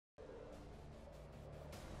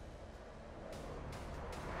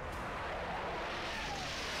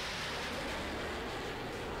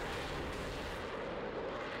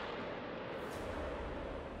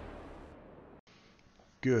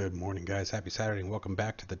Good morning, guys. Happy Saturday and welcome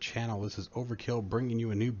back to the channel. This is Overkill bringing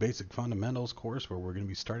you a new Basic Fundamentals course where we're going to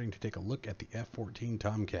be starting to take a look at the F-14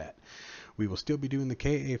 Tomcat. We will still be doing the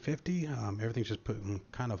KA-50. Everything's just put in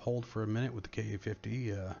kind of hold for a minute with the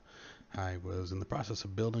KA-50. I was in the process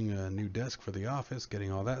of building a new desk for the office,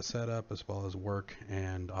 getting all that set up as well as work,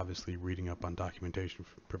 and obviously reading up on documentation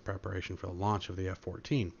for preparation for the launch of the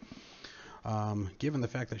F-14. Given the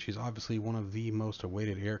fact that she's obviously one of the most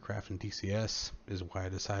awaited aircraft in DCS is why I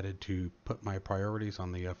decided to put my priorities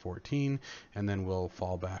on the F-14, and then we'll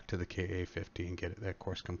fall back to the KA-50 and get that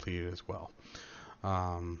course completed as well.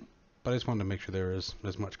 But I just wanted to make sure there is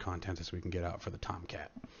as much content as we can get out for the Tomcat.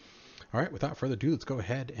 Alright, without further ado, let's go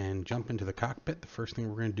ahead and jump into the cockpit. The first thing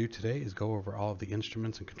we're going to do today is go over all of the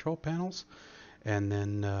instruments and control panels, and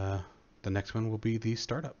then the next one will be the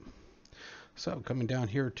startup. So coming down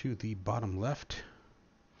here to the bottom left,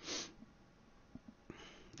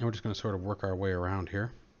 and we're just going to sort of work our way around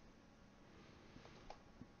here.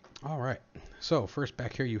 Alright, so first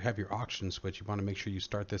back here you have your oxygen switch. You want to make sure you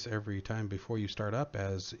start this every time before you start up,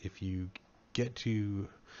 as if you get to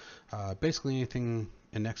basically anything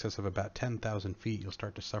in excess of about 10,000 feet, you'll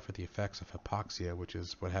start to suffer the effects of hypoxia, which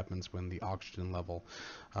is what happens when the oxygen level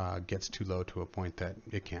gets too low to a point that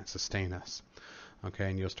it can't sustain us.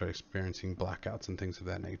 Okay, and you'll start experiencing blackouts and things of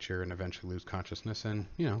that nature, and eventually lose consciousness and,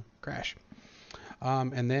 you know, crash.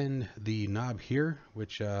 And then the knob here,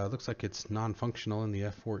 which looks like it's non-functional in the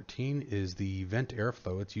F-14, is the vent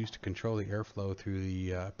airflow. It's used to control the airflow through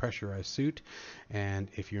the pressurized suit, and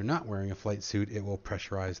if you're not wearing a flight suit, it will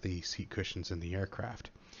pressurize the seat cushions in the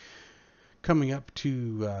aircraft. Coming up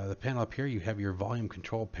to the panel up here, you have your volume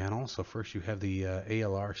control panel. So first you have the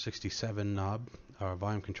ALR 67 knob,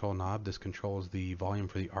 volume control knob. This controls the volume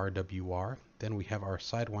for the RWR. Then we have our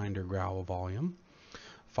Sidewinder growl volume,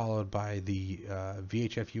 followed by the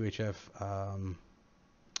VHF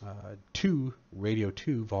UHF 2 radio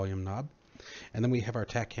 2 volume knob. And then we have our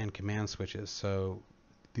TACAN command switches. So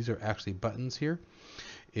these are actually buttons here.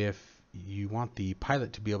 If you want the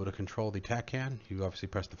pilot to be able to control the TACAN, you obviously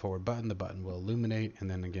press the forward button, the button will illuminate,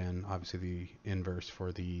 and then again obviously the inverse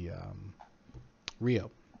for the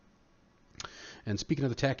RIO. And speaking of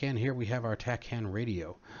the TACAN, here we have our TACAN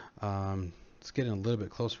radio. Let's get in a little bit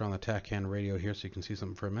closer on the TACAN radio here so you can see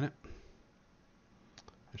something for a minute.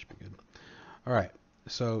 That should be good. Alright,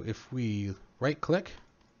 so if we right click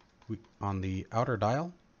on the outer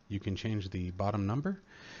dial, you can change the bottom number,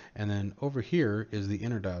 and then over here is the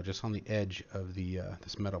inner dial, just on the edge of the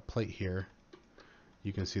this metal plate here.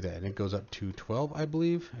 You can see that, and it goes up to 12, I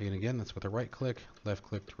believe. And again, that's with a right click, left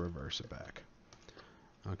click to reverse it back.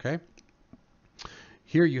 Okay.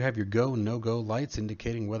 Here you have your go, no-go lights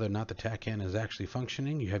indicating whether or not the TACAN is actually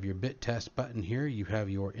functioning. You have your bit test button here. You have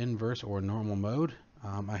your inverse or normal mode.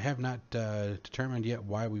 I have not determined yet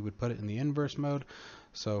why we would put it in the inverse mode.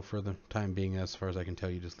 So for the time being, as far as I can tell,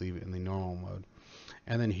 you just leave it in the normal mode.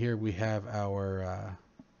 And then here we have our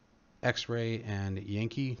X-ray and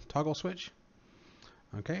Yankee toggle switch.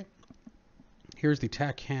 Okay. Here's the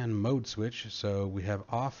TACAN mode switch. So we have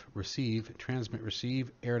off, receive, transmit,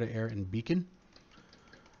 receive, air-to-air, and beacon.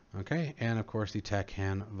 Okay, and of course the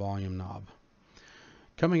TACAN volume knob.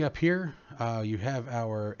 Coming up here, you have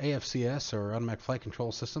our AFCS, or automatic flight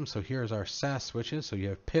control system. So here's our SAS switches. So you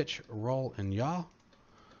have pitch, roll, and yaw.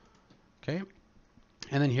 Okay,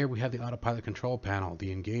 and then here we have the autopilot control panel,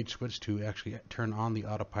 the engage switch to actually turn on the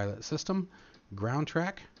autopilot system, ground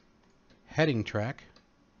track, heading track.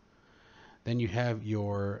 Then you have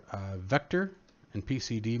your vector and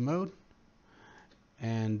PCD mode,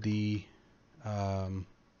 and the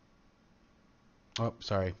oh,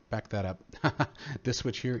 sorry, back that up. This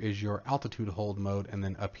switch here is your altitude hold mode, and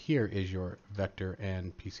then up here is your vector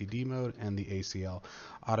and PCD mode, and the ACL,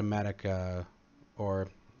 automatic or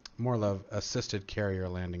more of assisted carrier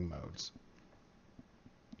landing modes.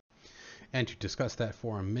 And to discuss that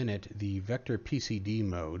for a minute, the vector PCD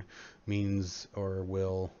mode means, or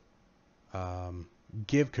will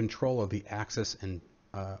give control of the axis and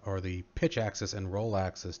or the pitch axis and roll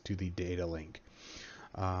axis to the data link.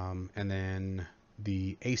 And then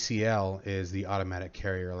the ACL is the automatic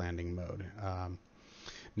carrier landing mode.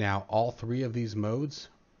 Now all three of these modes,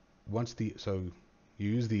 so you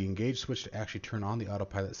use the engage switch to actually turn on the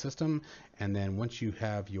autopilot system, and then once you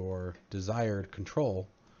have your desired control,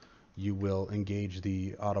 you will engage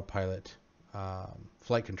the autopilot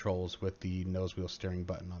flight controls with the nose wheel steering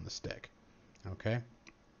button on the stick. Okay.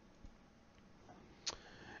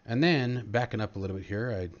 And then backing up a little bit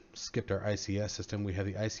here, I skipped our ICS system. We have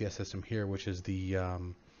the ICS system here, which is the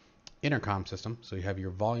intercom system. So you have your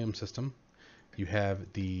volume system, You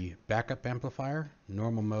have the backup amplifier,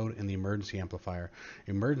 normal mode, and the emergency amplifier.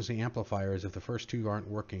 Emergency amplifier is if the first two aren't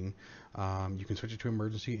working, you can switch it to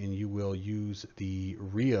emergency and you will use the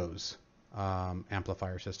Rio's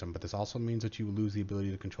amplifier system. But this also means that you lose the ability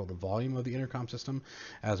to control the volume of the intercom system,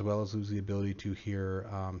 as well as lose the ability to hear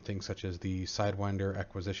things such as the Sidewinder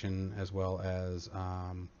acquisition, as well as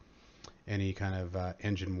any kind of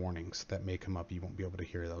engine warnings that may come up. You won't be able to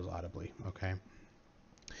hear those audibly. Okay.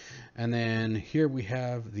 And then here we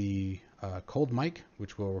have the cold mic,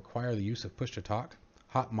 which will require the use of push to talk.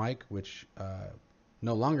 Hot mic, which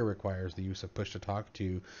no longer requires the use of push to talk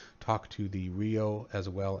to the Rio as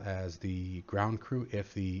well as the ground crew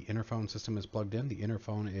if the interphone system is plugged in. The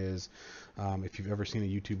interphone is, if you've ever seen a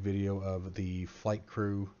YouTube video of the flight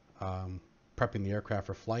crew prepping the aircraft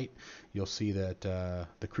for flight, you'll see that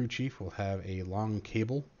the crew chief will have a long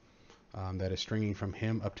cable that is stringing from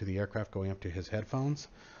him up to the aircraft, going up to his headphones.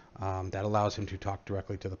 That allows him to talk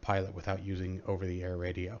directly to the pilot without using over-the-air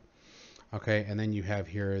radio. Okay, and then you have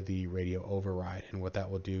here the radio override, and what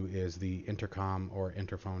that will do is the intercom or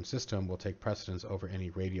interphone system will take precedence over any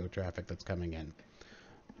radio traffic that's coming in.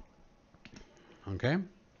 Okay,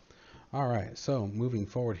 all right, so moving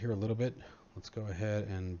forward here a little bit, let's go ahead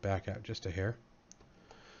and back out just a hair.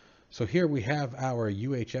 So here we have our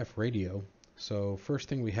UHF radio. So first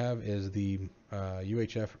thing we have is the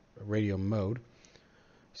UHF radio mode.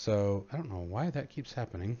 So I don't know why that keeps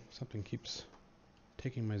happening. Something keeps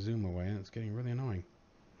taking my zoom away and it's getting really annoying.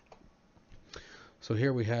 So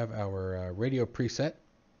here we have our radio preset,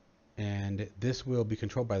 and this will be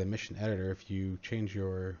controlled by the mission editor. If you change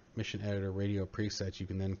your mission editor radio presets, you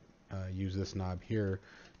can then use this knob here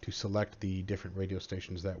to select the different radio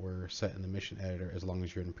stations that were set in the mission editor as long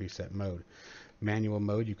as you're in preset mode. Manual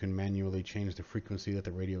mode, you can manually change the frequency that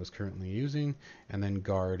the radio is currently using, and then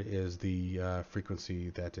guard is the frequency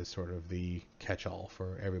that is sort of the catch-all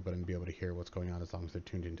for everybody to be able to hear what's going on as long as they're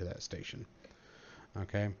tuned into that station.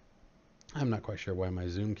 Okay, I'm not quite sure why my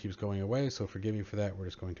zoom keeps going away, so forgive me for that. We're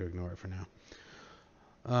just going to ignore it for now.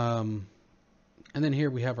 And then here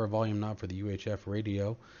we have our volume knob for the UHF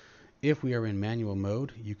radio. If we are in manual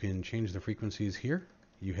mode, you can change the frequencies here.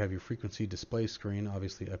 You have your frequency display screen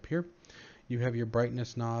obviously up here. You have your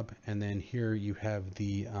brightness knob, and then here you have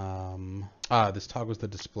the this toggles the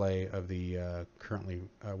display of the currently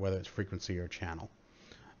whether it's frequency or channel.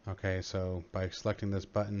 Okay, so by selecting this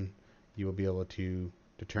button, you will be able to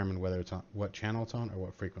determine whether it's on what channel it's on or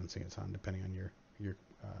what frequency it's on, depending on your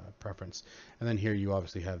preference. And then here you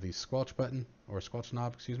obviously have the squelch button, or squelch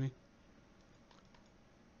knob, excuse me.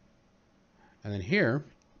 And then here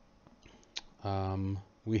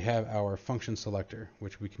we have our function selector,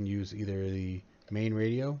 which we can use either the main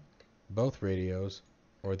radio, both radios,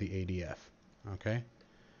 or the ADF. Okay,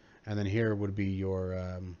 and then here would be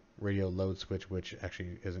your radio load switch, which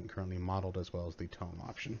actually isn't currently modeled, as well as the tone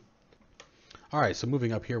option. All right, so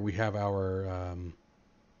moving up here, we have our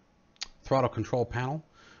throttle control panel.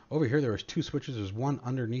 Over here, there is two switches. There's one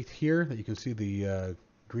underneath here that you can see the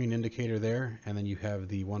green indicator there, and then you have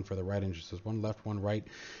the one for the right engine. So there's one left, one right,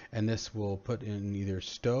 and this will put in either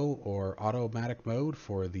stow or automatic mode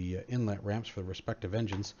for the inlet ramps for the respective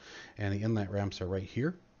engines, and the inlet ramps are right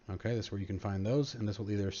here. Okay, that's where you can find those, and this will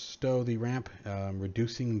either stow the ramp,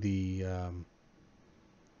 reducing the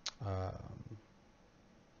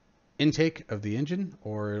intake of the engine,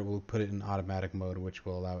 or it will put it in automatic mode, which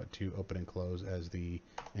will allow it to open and close as the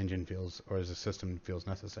engine feels, or as the system feels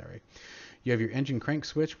necessary. You have your engine crank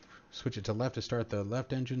switch. Switch it to left to start the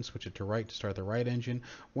left engine, switch it to right to start the right engine.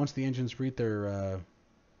 Once the engines reach their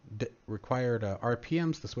required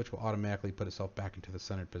RPMs, the switch will automatically put itself back into the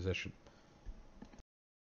centered position.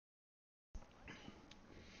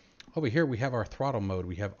 Over here we have our throttle mode.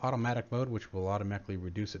 We have automatic mode, which will automatically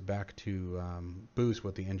reduce it back to boost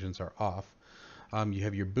when the engines are off. You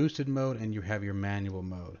have your boosted mode and you have your manual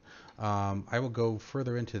mode. I will go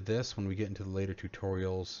further into this when we get into the later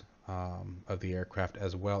tutorials of the aircraft,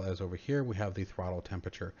 as well as over here we have the throttle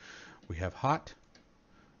temperature. We have hot,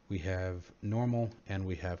 we have normal, and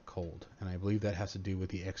we have cold. And I believe that has to do with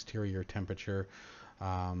the exterior temperature.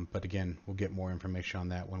 But again, we'll get more information on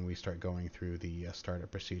that when we start going through the startup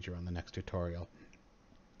procedure on the next tutorial.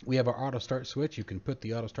 We have our auto start switch. You can put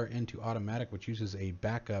the auto start into automatic, which uses a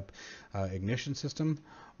backup ignition system,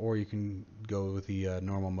 or you can go with the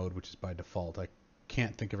normal mode, which is by default. I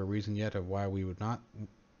can't think of a reason yet of why we would not,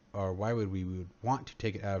 or why we would want to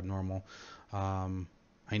take it out of normal.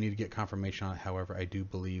 I need to get confirmation on it. However, I do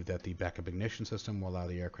believe that the backup ignition system will allow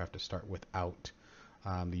the aircraft to start without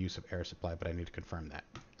the use of air supply, but I need to confirm that.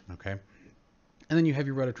 Okay, and then you have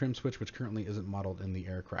your rudder trim switch, which currently isn't modeled in the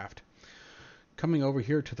aircraft. Coming over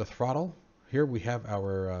here to the throttle, here we have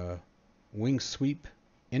our wing sweep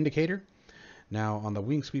indicator. Now on the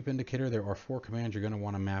wing sweep indicator, there are 4 commands. You're going to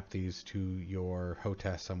want to map these to your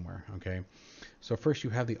HOTAS somewhere. Okay, so first you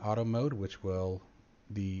have the auto mode, which will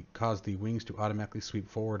cause the wings to automatically sweep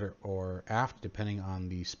forward or aft depending on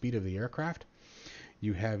the speed of the aircraft.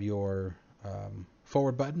 You have your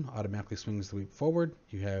forward button, automatically swings the wing forward.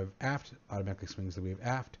 You have aft, automatically swings the wing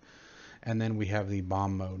aft. And then we have the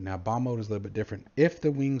bomb mode. Now bomb mode is a little bit different. If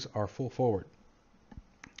the wings are full forward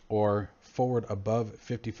or forward above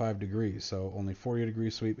 55 degrees, so only 40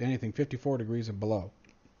 degrees sweep, anything 54 degrees and below,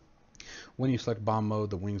 when you select bomb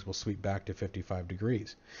mode, the wings will sweep back to 55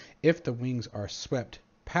 degrees. If the wings are swept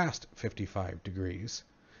past 55 degrees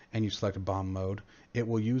and you select bomb mode, it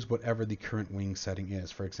will use whatever the current wing setting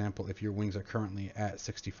is. For example, if your wings are currently at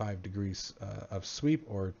 65 degrees of sweep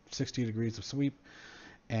or 60 degrees of sweep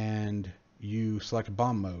and you select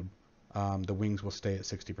bomb mode, the wings will stay at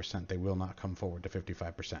 60%. They will not come forward to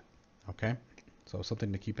 55%. Okay, so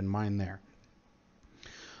something to keep in mind there.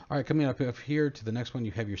 All right, coming up here to the next one,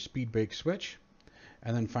 you have your speed brake switch.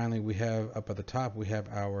 And then finally, we have up at the top, we have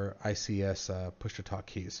our ICS push-to-talk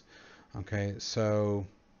keys. Okay, so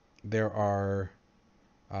there are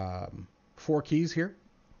 4 keys here.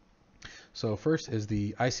 So first is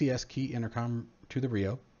the ICS key intercom to the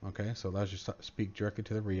RIO. Okay, so allows you to speak directly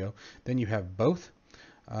to the RIO. Then you have both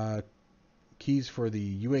keys for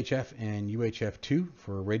the UHF and UHF2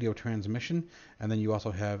 for radio transmission, and then you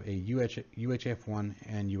also have a UHF1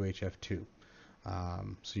 and UHF2.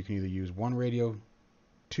 So you can either use one radio,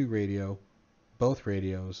 2 radio, both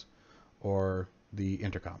radios, or the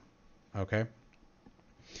intercom. Okay.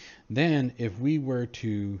 Then if we were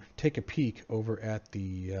to take a peek over at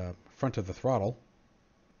the front of the throttle,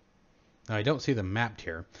 now I don't see them mapped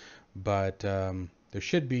here, but there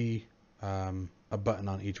should be a button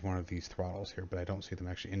on each one of these throttles here, but I don't see them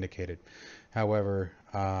actually indicated. However,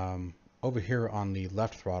 over here on the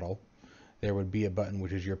left throttle, there would be a button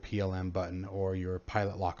which is your PLM button or your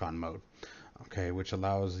pilot lock-on mode, okay, which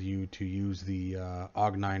allows you to use the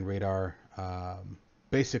OG9 radar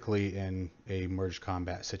basically in a merged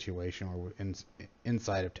combat situation or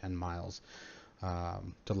inside of 10 miles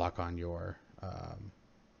to lock on your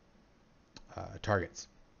targets.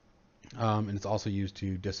 And it's also used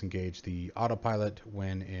to disengage the autopilot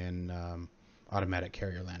when in automatic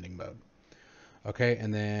carrier landing mode. Okay,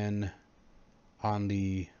 and then on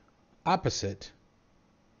the opposite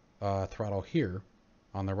throttle here,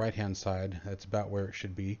 on the right hand side, that's about where it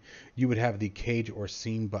should be, you would have the cage or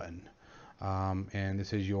scene button. And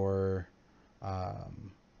this is your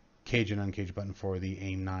cage and uncage button for the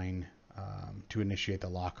AIM-9 to initiate the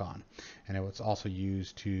lock-on. And it was also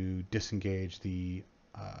used to disengage the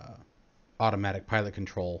automatic pilot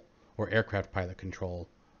control or aircraft pilot control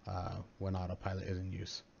when autopilot is in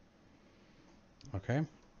use. Okay.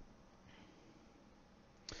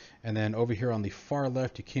 And then over here on the far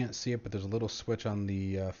left, you can't see it, but there's a little switch on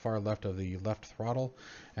the far left of the left throttle,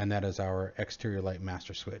 and that is our exterior light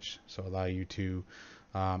master switch. So allow you to,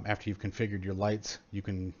 after you've configured your lights, you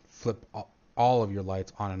can flip all of your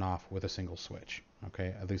lights on and off with a single switch.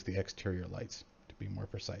 Okay, at least the exterior lights, to be more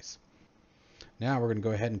precise. Now we're going to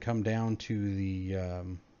go ahead and come down to the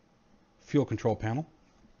fuel control panel.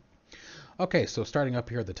 Okay, so starting up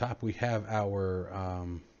here at the top, we have our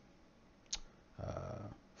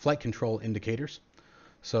flight control indicators.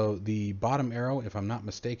 So the bottom arrow, if I'm not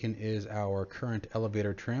mistaken, is our current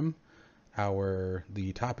elevator trim.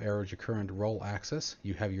 The top arrow is your current roll axis.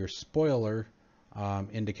 You have your spoiler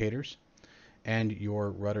indicators and your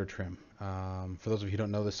rudder trim. For those of you who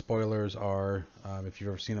don't know, the spoilers are, if you've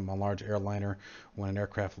ever seen them on a large airliner, when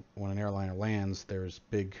an airliner lands, there's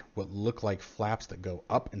big, what look like flaps that go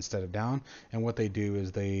up instead of down. And what they do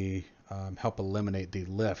is they help eliminate the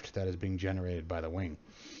lift that is being generated by the wing.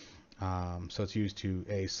 So it's used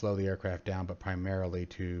to slow the aircraft down, but primarily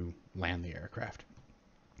to land the aircraft.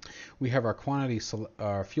 We have our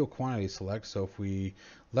fuel quantity select. So if we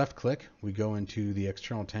left click, we go into the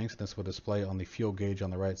external tanks. This will display on the fuel gauge on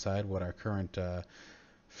the right side what our current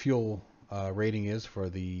fuel rating is for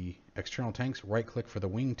the external tanks. Right click for the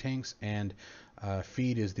wing tanks, and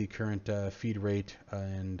feed is the current feed rate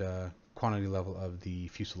and quantity level of the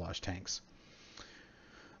fuselage tanks.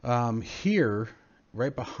 Here,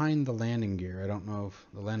 right behind the landing gear, I don't know if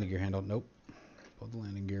the landing gear handle, nope, pulled the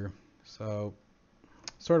landing gear. So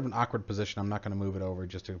sort of an awkward position. I'm not going to move it over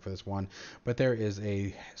just for this one, but there is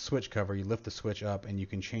a switch cover. You lift the switch up and you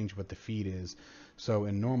can change what the feed is. So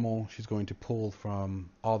in normal, she's going to pull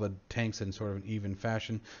from all the tanks in sort of an even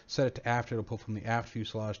fashion. Set it to aft, it'll pull from the aft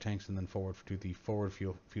fuselage tanks and then forward to the forward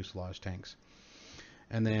fuselage tanks.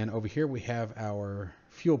 And then over here we have our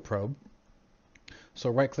fuel probe. So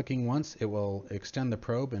right-clicking once, it will extend the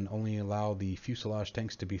probe and only allow the fuselage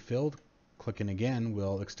tanks to be filled. Clicking again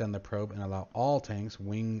will extend the probe and allow all tanks,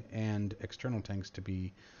 wing and external tanks, to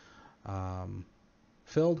be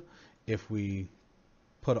filled. If we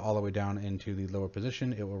put it all the way down into the lower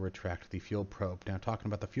position, it will retract the fuel probe. Now, talking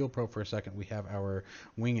about the fuel probe for a second, we have our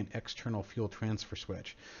wing and external fuel transfer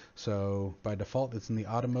switch. So by default, it's in the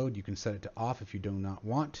auto mode. You can set it to off if you do not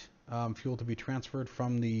want fuel to be transferred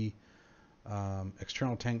from the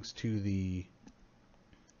external tanks to the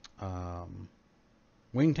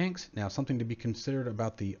wing tanks. Now, something to be considered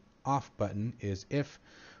about the off button is if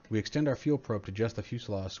we extend our fuel probe to just the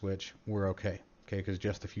fuselage switch, we're okay. Okay, because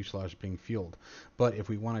just the fuselage is being fueled. But if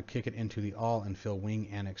we want to kick it into the all and fill wing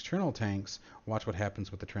and external tanks, watch what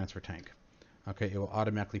happens with the transfer tank. Okay, it will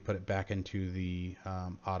automatically put it back into the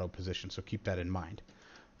auto position, so keep that in mind.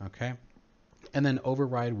 Okay, and then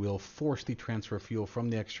override will force the transfer of fuel from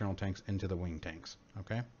the external tanks into the wing tanks.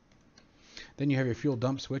 Okay. Then you have your fuel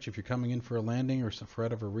dump switch. If you're coming in for a landing or for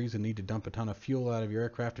whatever reason need to dump a ton of fuel out of your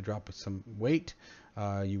aircraft to drop some weight,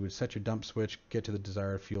 you would set your dump switch, get to the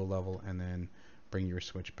desired fuel level, and then bring your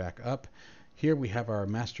switch back up. Here we have our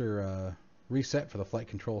master reset for the flight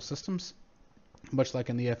control systems. Much like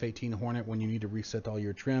in the F-18 Hornet, when you need to reset all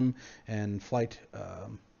your trim and flight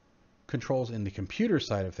controls in the computer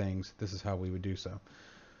side of things, this is how we would do so.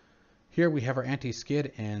 Here we have our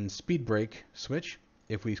anti-skid and speed brake switch.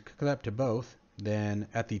 If we click up to both, then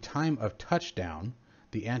at the time of touchdown,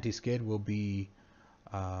 the anti-skid will be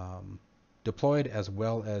deployed, as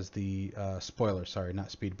well as the spoiler, sorry,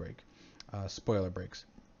 not speed brake, spoiler brakes.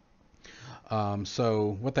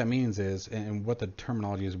 So what that means is, and what the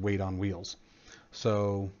terminology is, weight on wheels.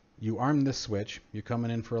 So you arm this switch, you're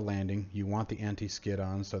coming in for a landing, you want the anti-skid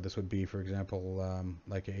on, so this would be, for example,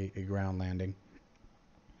 like a ground landing,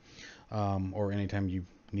 or anytime you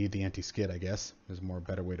need the anti-skid, I guess, is a more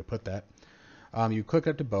better way to put that. You click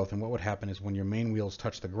up to both, and what would happen is when your main wheels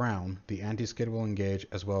touch the ground, the anti-skid will engage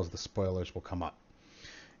as well as the spoilers will come up.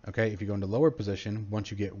 Okay, if you go into lower position,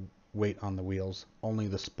 once you get weight on the wheels, only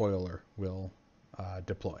the spoiler will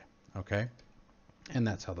deploy. Okay, and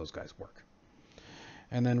that's how those guys work.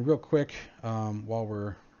 And then real quick, while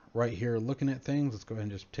we're right here looking at things, let's go ahead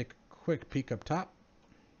and just take a quick peek up top.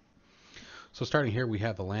 So starting here, we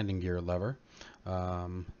have the landing gear lever.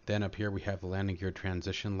 Then up here we have the landing gear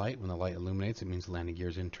transition light. When the light illuminates, it means the landing gear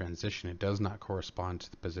is in transition. It does not correspond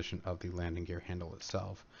to the position of the landing gear handle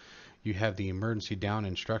itself. You have the emergency down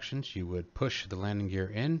instructions. You would push the landing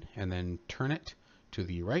gear in and then turn it to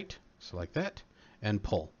the right, so like that, and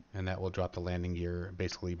pull, and that will drop the landing gear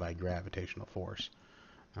basically by gravitational force.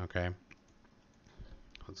 Okay.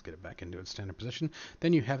 Let's get it back into its standard position.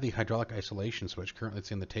 Then you have the hydraulic isolation switch. Currently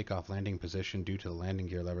it's in the takeoff landing position due to the landing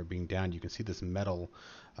gear lever being down. You can see this metal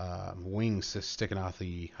wings sticking off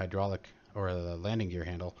the hydraulic or the landing gear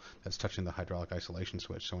handle that's touching the hydraulic isolation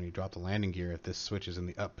switch. So when you drop the landing gear, if this switch is in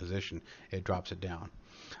the up position, it drops it down.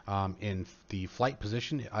 In the flight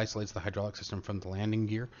position, it isolates the hydraulic system from the landing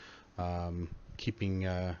gear, keeping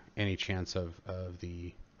any chance of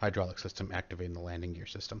the hydraulic system activating the landing gear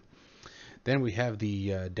system. Then we have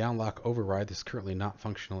the downlock override. This is currently not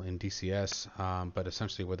functional in DCS, but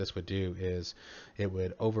essentially what this would do is it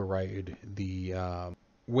would override the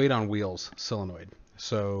weight on wheels solenoid.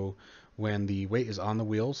 So when the weight is on the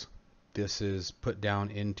wheels, this is put down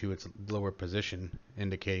into its lower position,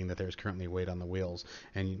 indicating that there's currently weight on the wheels.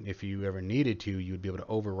 And if you ever needed to, you would be able to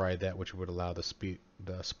override that, which would allow the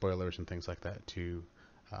spoilers and things like that to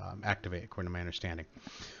activate, according to my understanding.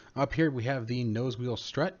 Up here we have the nose wheel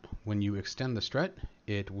strut. When you extend the strut,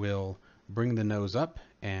 it will bring the nose up,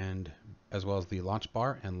 and as well as the launch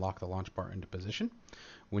bar, and lock the launch bar into position.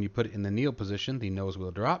 When you put it in the kneel position, the nose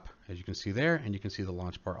will drop, as you can see there, and you can see the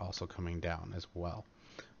launch bar also coming down as well.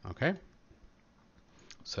 Okay,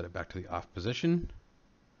 set it back to the off position.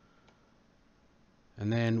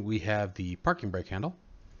 And then we have the parking brake handle.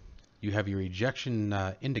 You have your ejection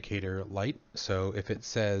indicator light. So if it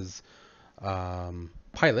says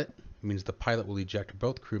pilot, it means the pilot will eject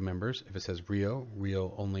both crew members. If it says Rio,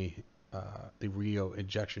 only the Rio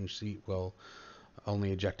ejection seat will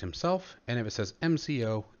only eject himself. And if it says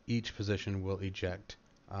MCO, each position will eject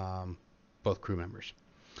both crew members.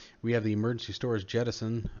 We have the emergency storage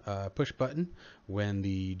jettison push button. When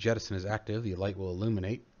the jettison is active, the light will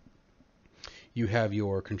illuminate. You have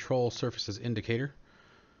your control surfaces indicator,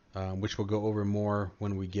 which we'll go over more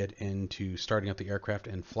when we get into starting up the aircraft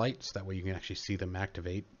and flight, so that way you can actually see them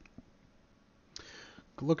activate.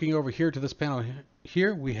 Looking over here to this panel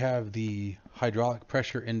here, we have the hydraulic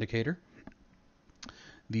pressure indicator.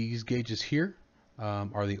 These gauges here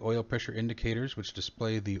are the oil pressure indicators, which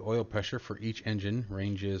display the oil pressure for each engine.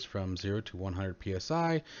 Ranges from 0 to 100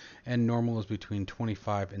 psi, and normal is between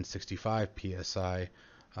 25 and 65 psi,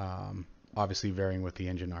 obviously varying with the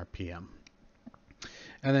engine RPM.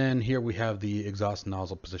 And then here we have the exhaust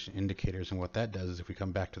nozzle position indicators, and what that does is if we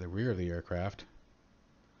come back to the rear of the aircraft,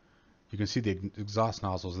 you can see the exhaust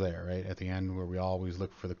nozzles there, right at the end, where we always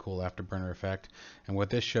look for the cool afterburner effect. And what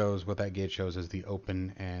this shows, what that gauge shows, is the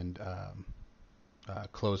open and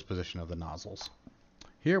closed position of the nozzles.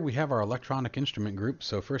 Here we have our electronic instrument group.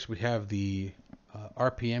 So first we have the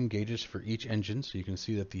RPM gauges for each engine. So you can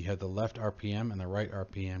see that you have the left RPM and the right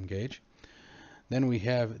RPM gauge. Then we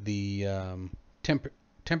have the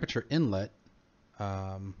temperature inlet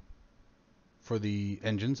for the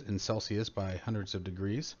engines in Celsius by hundreds of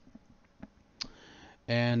degrees.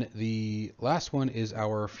 And the last one is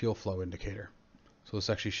our fuel flow indicator. So this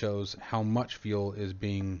actually shows how much fuel is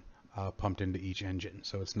being pumped into each engine.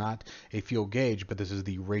 So it's not a fuel gauge, but this is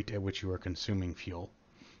the rate at which you are consuming fuel.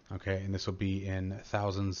 Okay, and this will be in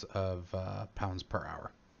thousands of pounds per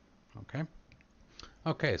hour. Okay.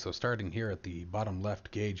 Okay, so starting here at the bottom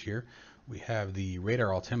left gauge here, we have the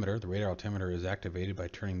radar altimeter. The radar altimeter is activated by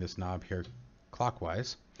turning this knob here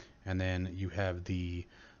clockwise, and then you have the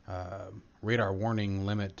radar warning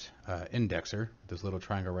limit indexer, this little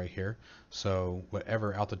triangle right here. So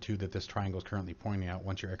whatever altitude that this triangle is currently pointing out,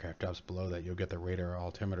 once your aircraft drops below that, you'll get the radar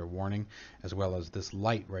altimeter warning, as well as this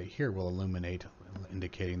light right here will illuminate,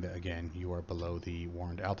 indicating that again you are below the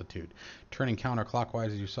warned altitude. Turning counterclockwise,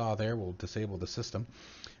 as you saw there, will disable the system,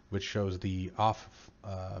 which shows the off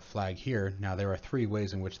flag here. Now there are three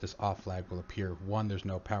ways in which this off flag will appear. One, there's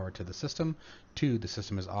no power to the system. Two, the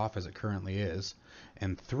system is off as it currently is.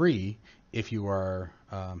 And three, if you are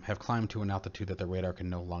have climbed to an altitude that the radar can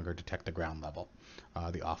no longer detect the ground level,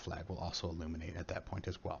 the off flag will also illuminate at that point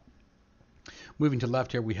as well. Moving to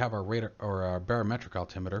left here, we have our radar or our barometric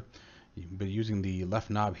altimeter. But using the left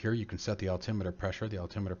knob here, you can set the altimeter pressure. The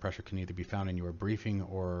altimeter pressure can either be found in your briefing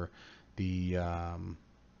or the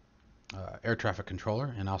air traffic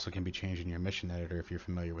controller, and also can be changed in your mission editor if you're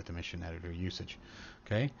familiar with the mission editor usage.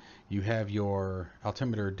 Okay, you have your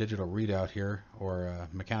altimeter digital readout here, or a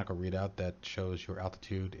mechanical readout that shows your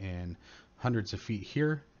altitude in hundreds of feet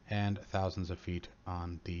here and thousands of feet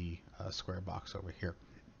on the square box over here.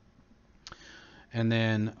 And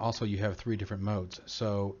then also you have three different modes.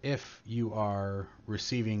 So if you are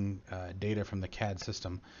receiving data from the CAD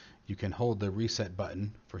system, you can hold the reset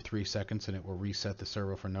button for 3 seconds and it will reset the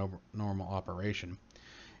servo for normal operation.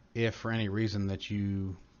 If for any reason that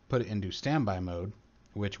you put it into standby mode,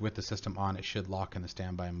 which with the system on it should lock in the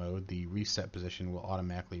standby mode, the reset position will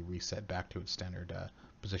automatically reset back to its standard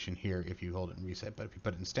position here if you hold it in reset. But if you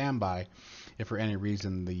put it in standby, if for any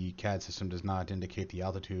reason the CAD system does not indicate the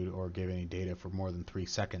altitude or give any data for more than 3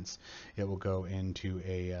 seconds, it will go into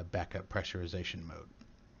a backup pressurization mode.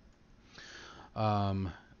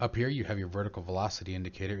 Up here you have your vertical velocity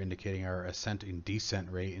indicator indicating our ascent and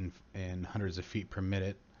descent rate in hundreds of feet per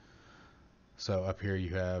minute. So up here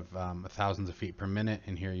you have thousands of feet per minute,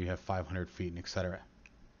 and here you have 500 feet, and etc.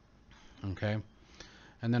 Okay.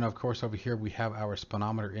 And then of course over here we have our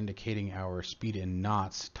speedometer indicating our speed in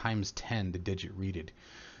knots times 10 the digit reading.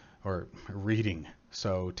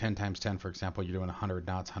 So 10 times 10, for example, you're doing 100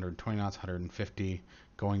 knots, 120 knots, 150,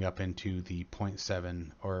 going up into the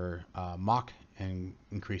 0.7 or Mach, and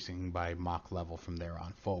increasing by Mach level from there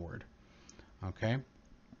on forward. Okay.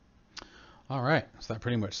 All right, so that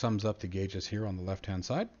pretty much sums up the gauges here on the left-hand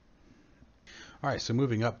side. All right, so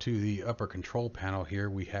moving up to the upper control panel here,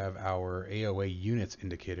 we have our AOA units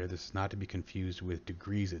indicator. This is not to be confused with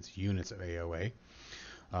degrees, it's units of AOA.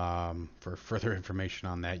 For further information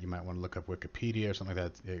on that, you might want to look up Wikipedia or something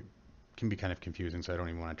like that. It can be kind of confusing, so I don't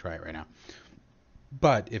even want to try it right now.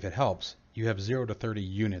 But if it helps, you have 0 to 30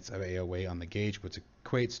 units of AOA on the gauge, which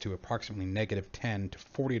equates to approximately -10 to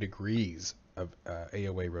 40 degrees of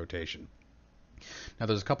AOA rotation. Now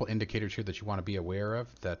there's a couple indicators here that you want to be aware of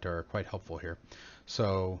that are quite helpful here.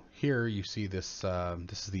 So here you see this,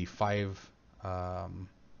 this is the 5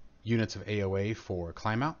 units of AOA for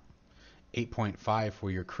climb out, 8.5 for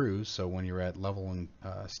your cruise. So when you're at level and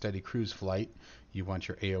steady cruise flight, you want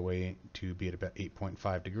your AOA to be at about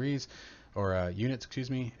 8.5 degrees, or units, excuse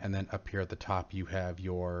me. And then up here at the top you have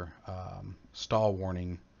your stall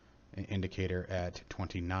warning indicator at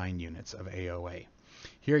 29 units of AOA.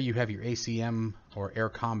 Here you have your ACM, or Air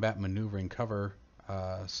Combat Maneuvering Cover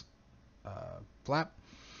flap,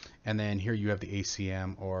 And then here you have the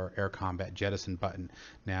ACM, or Air Combat Jettison button.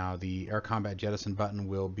 Now the Air Combat Jettison button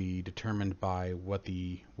will be determined by what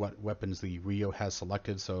weapons the RIO has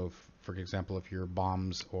selected. So for example, if your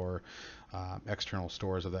bombs or external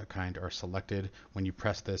stores of that kind are selected, when you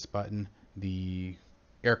press this button, the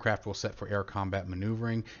aircraft will set for air combat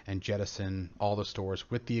maneuvering and jettison all the stores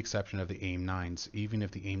with the exception of the AIM-9s. Even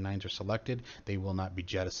if the AIM-9s are selected, they will not be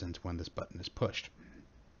jettisoned when this button is pushed.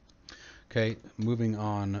 Okay, moving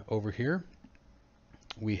on over here,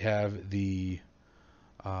 we have the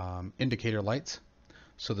indicator lights.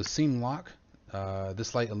 So the seam lock,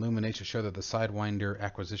 this light illuminates to show that the Sidewinder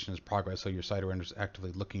acquisition is progress. So your Sidewinder is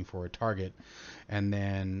actively looking for a target, and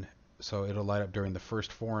then so it'll light up during the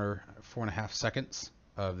first 4.5 seconds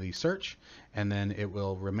of the search, and then it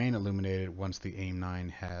will remain illuminated once the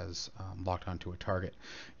AIM-9 has locked onto a target.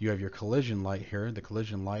 You have your collision light here. The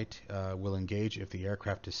collision light will engage if the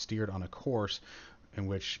aircraft is steered on a course in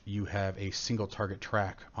which you have a single target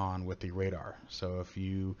track on with the radar. So if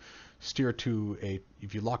you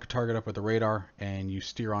lock a target up with the radar and you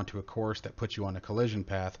steer onto a course that puts you on a collision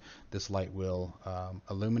path, this light will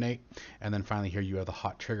illuminate. And then finally here you have the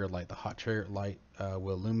hot trigger light. The hot trigger light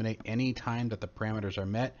will illuminate any time that the parameters are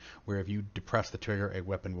met, where if you depress the trigger, a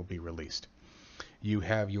weapon will be released. You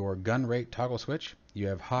have your gun rate toggle switch. You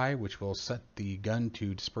have high, which will set the gun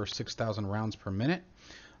to disperse 6,000 rounds per minute.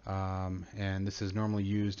 And this is normally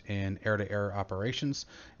used in air-to-air operations,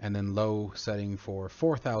 and then low setting for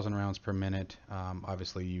 4,000 rounds per minute,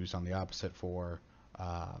 obviously used on the opposite for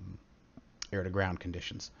air-to-ground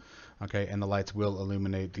conditions. Okay, and the lights will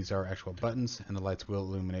illuminate. These are actual buttons, and the lights will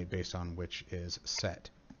illuminate based on which is set.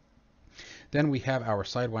 Then we have our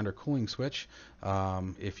Sidewinder cooling switch.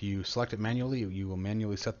 If you select it manually, you will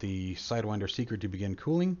manually set the Sidewinder secret to begin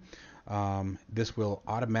cooling. This will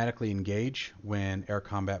automatically engage when air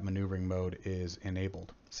combat maneuvering mode is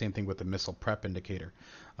enabled. Same thing with the missile prep indicator.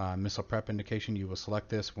 Missile prep indication, you will select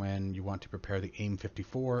this when you want to prepare the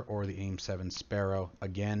AIM-54 or the AIM-7 Sparrow.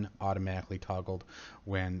 Again, automatically toggled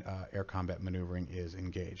when air combat maneuvering is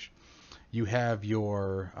engaged. You have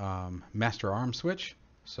your master arm switch.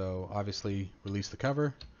 So obviously release the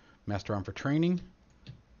cover, master arm for training,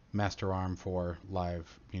 master arm for live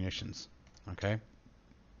munitions. Okay.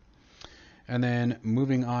 And then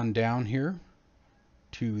moving on down here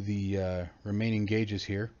to the remaining gauges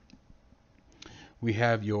here, we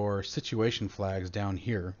have your situation flags down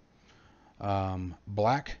here.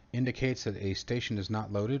 Black indicates that a station is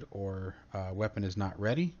not loaded or weapon is not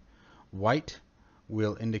ready. White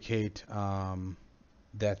will indicate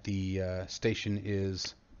that the station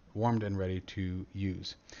is warmed and ready to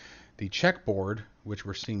use. The checkboard, which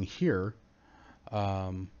we're seeing here,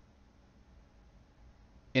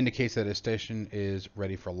 indicates that a station is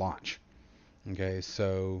ready for launch. Okay,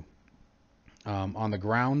 so on the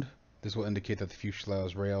ground, this will indicate that the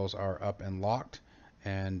fuselage rails are up and locked,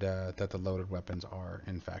 and that the loaded weapons are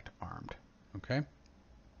in fact armed. Okay.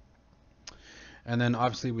 And then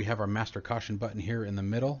obviously we have our master caution button here in the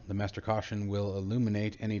middle. The master caution will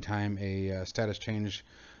illuminate anytime a status change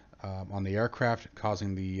on the aircraft,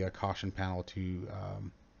 causing the caution panel to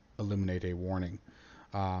illuminate a warning.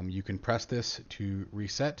 You can press this to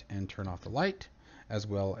reset and turn off the light, as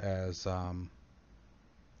well as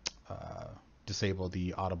disable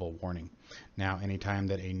the audible warning. Now anytime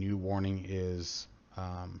that a new warning is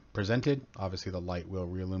presented, obviously the light will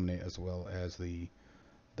re-illuminate as well as the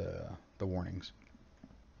warnings.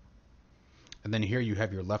 And then here you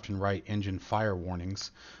have your left and right engine fire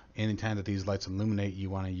warnings. Anytime that these lights illuminate,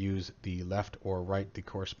 you want to use the left or right, the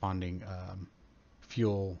corresponding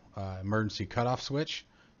fuel emergency cutoff switch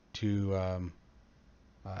to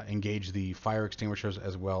engage the fire extinguishers,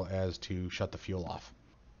 as well as to shut the fuel off.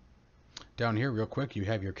 Down here real quick, you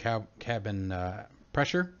have your cabin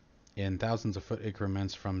pressure in thousands of foot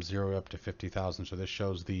increments from 0 up to 50,000. So this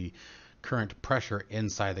shows the current pressure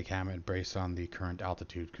inside the cabin based on the current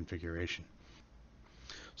altitude configuration.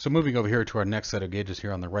 So moving over here to our next set of gauges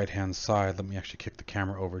here on the right hand side, let me actually kick the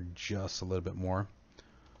camera over just a little bit more.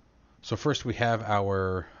 So first we have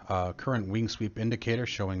our current wing sweep indicator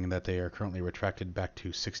showing that they are currently retracted back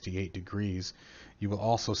to 68 degrees. You will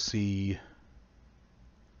also see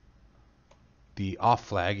the off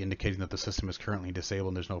flag indicating that the system is currently disabled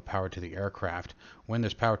and there's no power to the aircraft. When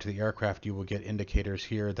there's power to the aircraft, you will get indicators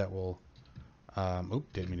here that will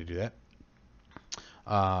didn't mean to do that.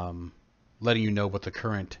 Letting you know what the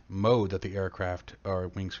current mode that the aircraft or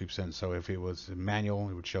wing sweeps in. So if it was manual,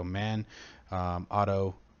 it would show man,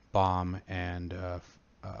 auto, bomb, and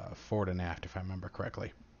forward and aft, if I remember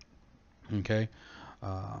correctly. Okay,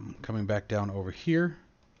 coming back down over here,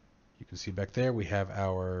 you can see back there we have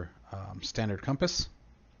our standard compass.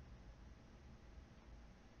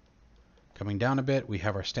 Coming down a bit, we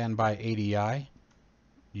have our standby ADI.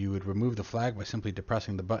 You would remove the flag by simply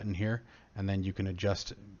depressing the button here, and then you can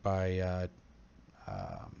adjust by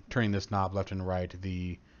turning this knob left and right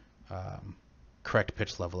the correct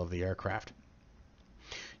pitch level of the aircraft.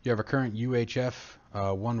 You have a current UHF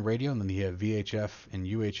 1 radio, and then you have VHF and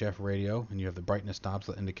UHF radio, and you have the brightness knobs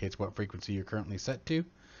that indicates what frequency you're currently set to.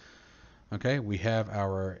 Okay, we have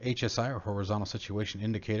our HSI, or horizontal situation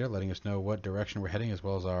indicator, letting us know what direction we're heading, as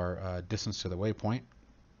well as our distance to the waypoint.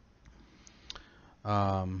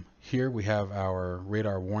 Here we have our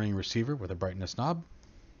radar warning receiver with a brightness knob.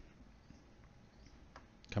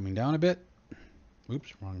 Coming down a bit. Oops,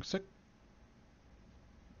 wrong stick.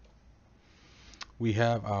 We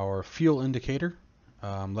have our fuel indicator,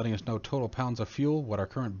 letting us know total pounds of fuel, what our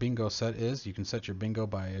current bingo set is. You can set your bingo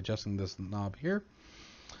by adjusting this knob here.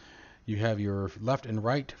 You have your left and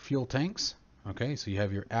right fuel tanks. Okay, so you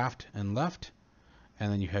have your aft and left,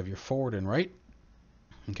 and then you have your forward and right.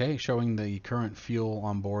 Okay, showing the current fuel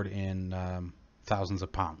on board in thousands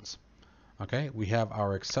of pounds. Okay, we have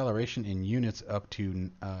our acceleration in units up to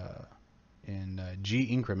G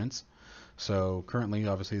increments. So currently,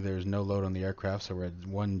 obviously, there's no load on the aircraft, so we're at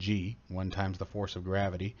 1 G, 1 times the force of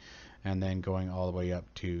gravity, and then going all the way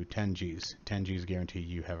up to 10 Gs. 10 Gs guarantee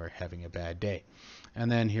you are having a bad day. And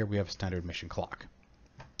then here we have a standard mission clock.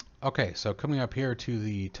 Okay, so coming up here to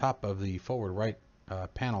the top of the forward right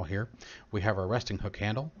panel here, we have our resting hook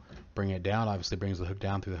handle. Bring it down, obviously brings the hook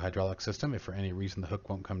down through the hydraulic system. If for any reason the hook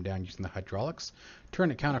won't come down using the hydraulics, turn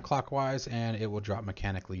it counterclockwise and it will drop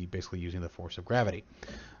mechanically, basically using the force of gravity.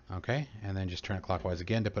 Okay, and then just turn it clockwise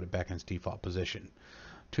again to put it back in its default position.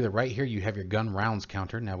 To the right here, you have your gun rounds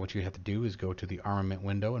counter. Now what you have to do is go to the armament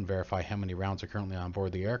window and verify how many rounds are currently on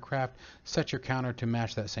board the aircraft. Set your counter to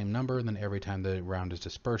match that same number, and then every time the round is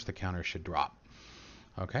dispersed, the counter should drop.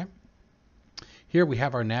 Okay. Here we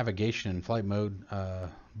have our navigation and flight mode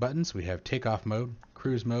buttons. We have takeoff mode,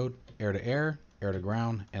 cruise mode, air-to-air,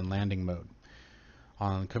 air-to-ground, and landing mode.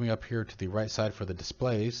 Coming up here to the right side for the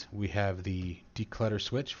displays, we have the declutter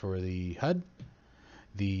switch for the HUD,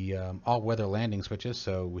 the all-weather landing switches.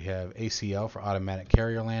 So we have ACL for automatic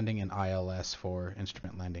carrier landing and ILS for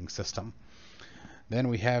instrument landing system. Then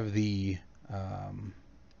we have the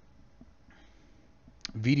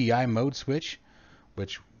VDI mode switch,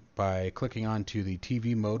 which by clicking onto the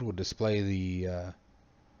TV mode will display the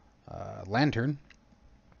lantern,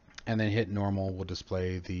 and then hit normal will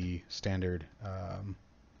display the standard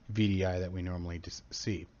VDI that we normally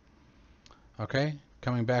see. Okay,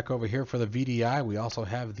 coming back over here for the VDI, we also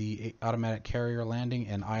have the automatic carrier landing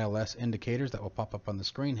and ILS indicators that will pop up on the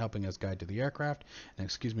screen, helping us guide to the aircraft. And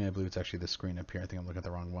excuse me, I believe it's actually the screen up here. I think I'm looking at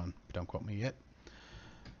the wrong one, but don't quote me yet.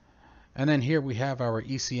 And then here we have our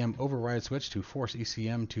ECM override switch to force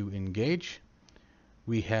ECM to engage.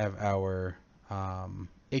 We have our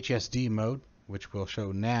HSD mode, which will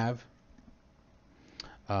show nav,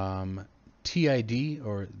 TID,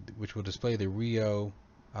 or which will display the RIO,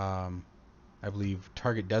 I believe,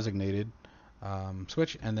 target designated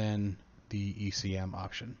switch, and then the ECM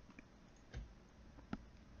option.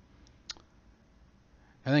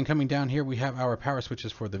 And then coming down here, we have our power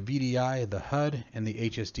switches for the VDI, the HUD, and the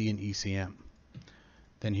HSD and ECM.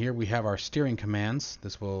 Then here we have our steering commands.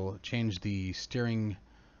 This will change the steering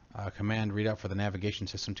command readout for the navigation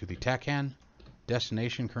system to the TACAN.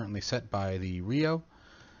 Destination currently set by the RIO.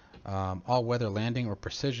 All-weather landing or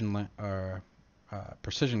precision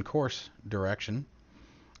course direction.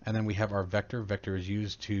 And then we have our vector. Vector is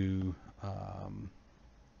used to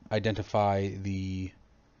identify the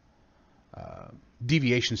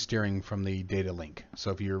deviation steering from the data link.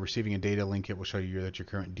 So if you're receiving a data link, it will show you that your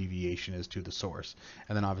current deviation is to the source.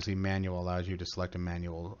 And then obviously manual allows you to select a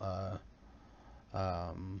manual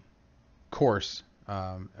course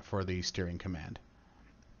for the steering command.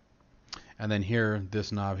 And then here,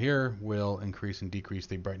 this knob here will increase and decrease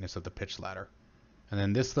the brightness of the pitch ladder. And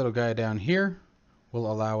then this little guy down here will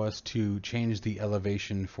allow us to change the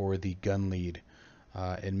elevation for the gun lead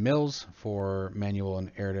in mils for manual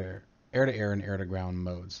and air-to-air and air-to-ground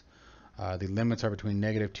modes. The limits are between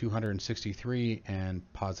negative 263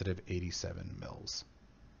 and positive 87 mils.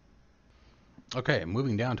 Okay,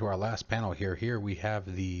 moving down to our last panel here. Here we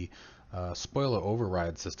have the spoiler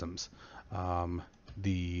override systems.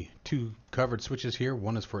 The two covered switches here,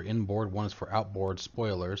 one is for inboard, one is for outboard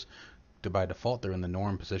spoilers. By default, they're in the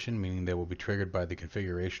norm position, meaning they will be triggered by the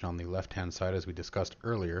configuration on the left-hand side as we discussed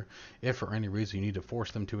earlier. If for any reason you need to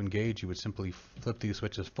force them to engage, you would simply flip these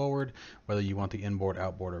switches forward, whether you want the inboard,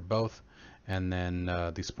 outboard, or both, and then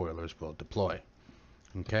the spoilers will deploy.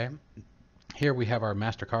 Okay. Here we have our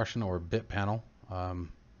master caution or bit panel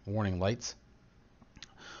warning lights.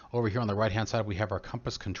 Over here on the right hand side we have our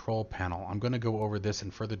compass control panel. I'm going to go over this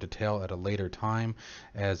in further detail at a later time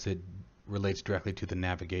as it relates directly to the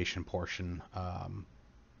navigation portion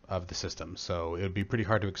of the system. So it would be pretty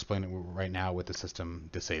hard to explain it right now with the system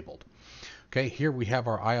disabled. Okay, here we have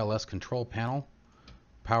our ILS control panel.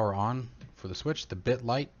 Power on for the switch. The bit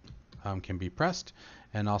light can be pressed,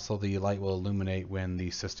 and also the light will illuminate when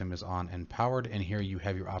the system is on and powered. And here you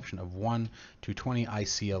have your option of 1 to 20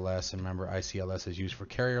 ICLS, and remember ICLS is used for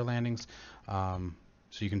carrier landings, so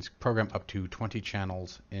you can program up to 20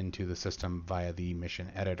 channels into the system via the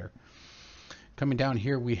mission editor. Coming down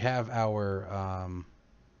here we have our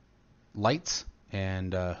lights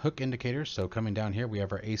and hook indicators. So coming down here we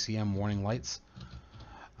have our ACM warning lights,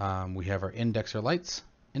 we have our indexer lights,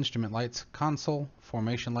 instrument lights, console,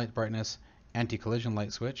 formation light brightness, anti-collision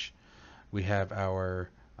light switch. We have our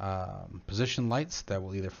position lights that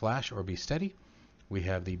will either flash or be steady. We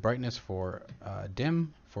have the brightness for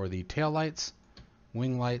dim for the tail lights,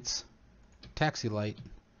 wing lights, taxi light.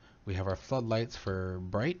 We have our floodlights for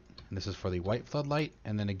bright, and this is for the white floodlight,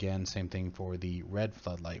 and then again same thing for the red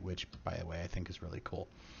floodlight, which by the way I think is really cool.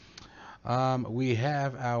 We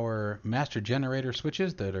have our master generator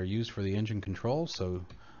switches that are used for the engine control, so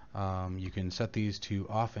you can set these to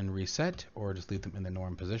off and reset, or just leave them in the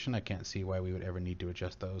norm position. I can't see why we would ever need to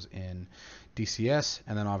adjust those in DCS.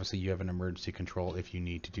 And then obviously you have an emergency control if you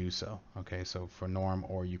need to do so. Okay, so for norm,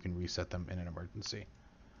 or you can reset them in an emergency.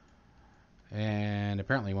 And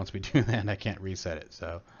apparently once we do that, I can't reset it.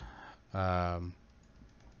 So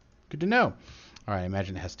good to know. All right, I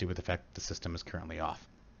imagine it has to do with the fact that the system is currently off.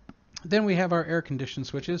 Then we have our air condition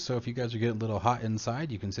switches. So if you guys are getting a little hot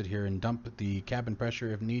inside, you can sit here and dump the cabin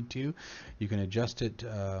pressure if need to. You can adjust it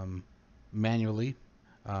manually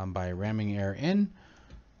by ramming air in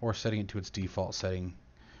or setting it to its default setting.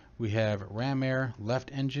 We have ram air,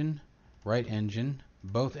 left engine, right engine,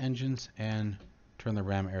 both engines, and turn the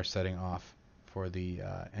ram air setting off for the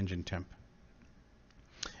engine temp.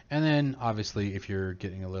 And then obviously if you're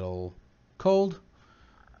getting a little cold,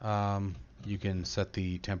 you can set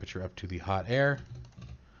the temperature up to the hot air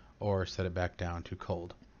or set it back down to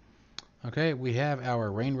cold. Okay, we have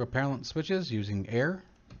our rain repellent switches using air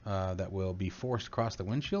that will be forced across the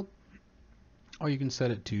windshield, or you can set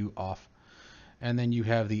it to off. And then you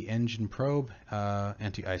have the engine probe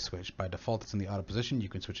anti-ice switch. By default it's in the auto position. You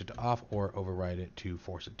can switch it to off or override it to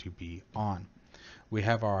force it to be on. We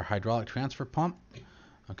have our hydraulic transfer pump.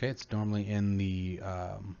 Okay, it's normally in the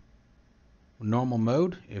normal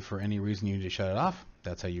mode. If for any reason you need to shut it off,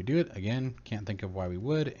 that's how you do it. Again, can't think of why we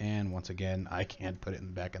would, and once again I can't put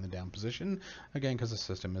it back in the down position, again because the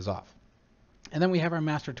system is off. And then we have our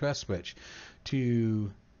master test switch.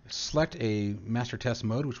 To select a master test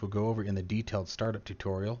mode, which we'll go over in the detailed startup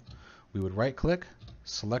tutorial, we would right click,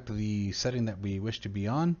 select the setting that we wish to be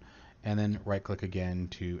on, and then right click again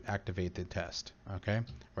to activate the test. Okay,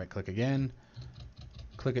 right click again,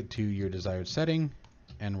 click it to your desired setting,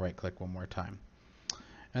 and right click one more time.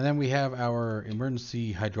 And then we have our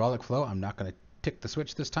emergency hydraulic flow. I'm not going to tick the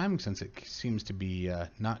switch this time since it seems to be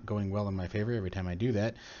not going well in my favor every time I do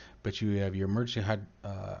that. But you have your emergency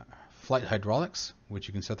flight hydraulics, which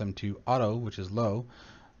you can set them to auto, which is low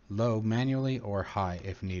manually, or high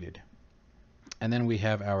if needed. And then we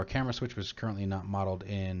have our camera switch, which is currently not modeled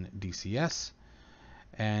in DCS.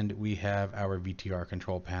 And we have our VTR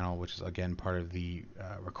control panel, which is again part of the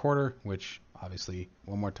recorder, which obviously,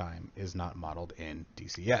 one more time, is not modeled in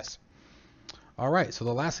DCS. Alright, so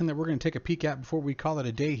the last thing that we're going to take a peek at before we call it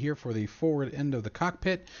a day here for the forward end of the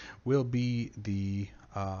cockpit will be the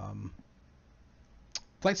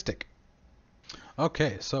flight stick.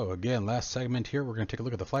 Okay, so again, last segment here, we're going to take a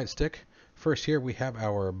look at the flight stick. First here we have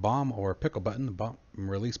our bomb or pickle button, the bomb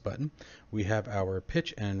release button. We have our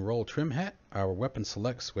pitch and roll trim hat, our weapon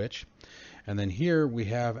select switch, and then here we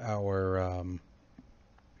have our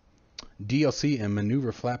DLC and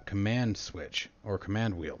maneuver flap command switch or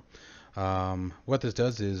command wheel. What this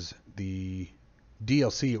does is the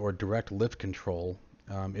DLC or direct lift control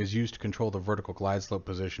is used to control the vertical glide slope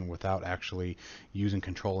position without actually using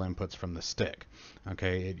control inputs from the stick.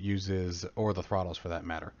 Okay, it uses, or the throttles for that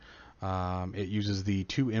matter. It uses the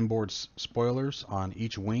two inboard spoilers on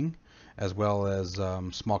each wing, as well as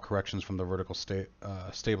small corrections from the vertical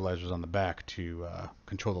stabilizers on the back to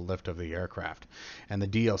control the lift of the aircraft. And the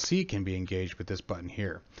DLC can be engaged with this button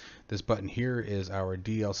here. This button here is our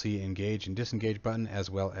DLC engage and disengage button, as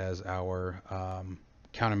well as our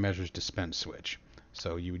countermeasures dispense switch.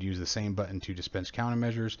 So you would use the same button to dispense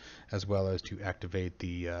countermeasures, as well as to activate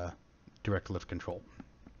the direct lift control.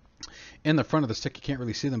 In the front of the stick, you can't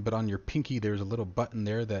really see them, but on your pinky, there's a little button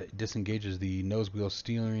there that disengages the nose wheel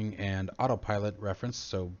steering and autopilot reference.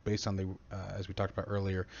 So based on the, as we talked about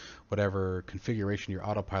earlier, whatever configuration your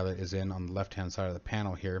autopilot is in on the left-hand side of the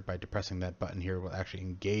panel here, by depressing that button here, will actually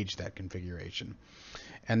engage that configuration.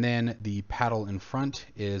 And then the paddle in front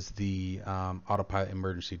is the autopilot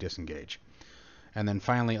emergency disengage. And then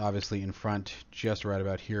finally, obviously in front, just right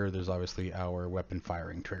about here, there's obviously our weapon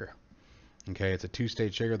firing trigger. Okay, it's a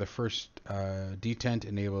two-stage trigger. The first detent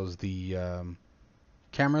enables the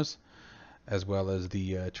cameras as well as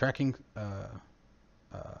the tracking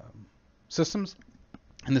systems,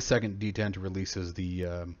 and the second detent releases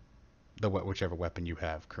the whichever weapon you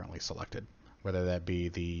have currently selected, whether that be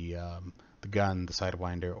the gun, the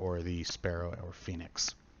Sidewinder, or the Sparrow or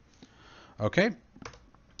Phoenix. Okay.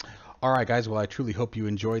 All right, guys. Well, I truly hope you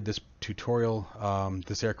enjoyed this tutorial.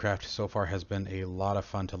 This aircraft so far has been a lot of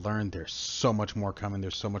fun to learn. There's so much more coming.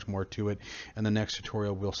 There's so much more to it. In the next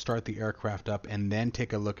tutorial, we'll start the aircraft up and then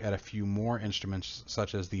take a look at a few more instruments,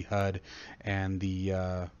 such as the HUD and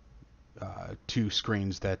the two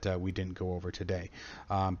screens that we didn't go over today.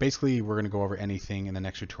 Basically, we're going to go over anything in the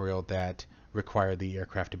next tutorial that require the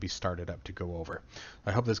aircraft to be started up to go over.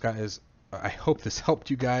 I hope this helped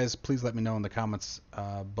you guys. Please let me know in the comments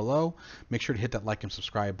below. Make sure to hit that like and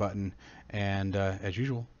subscribe button. And as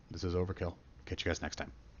usual, this is Overkill. Catch you guys next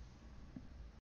time.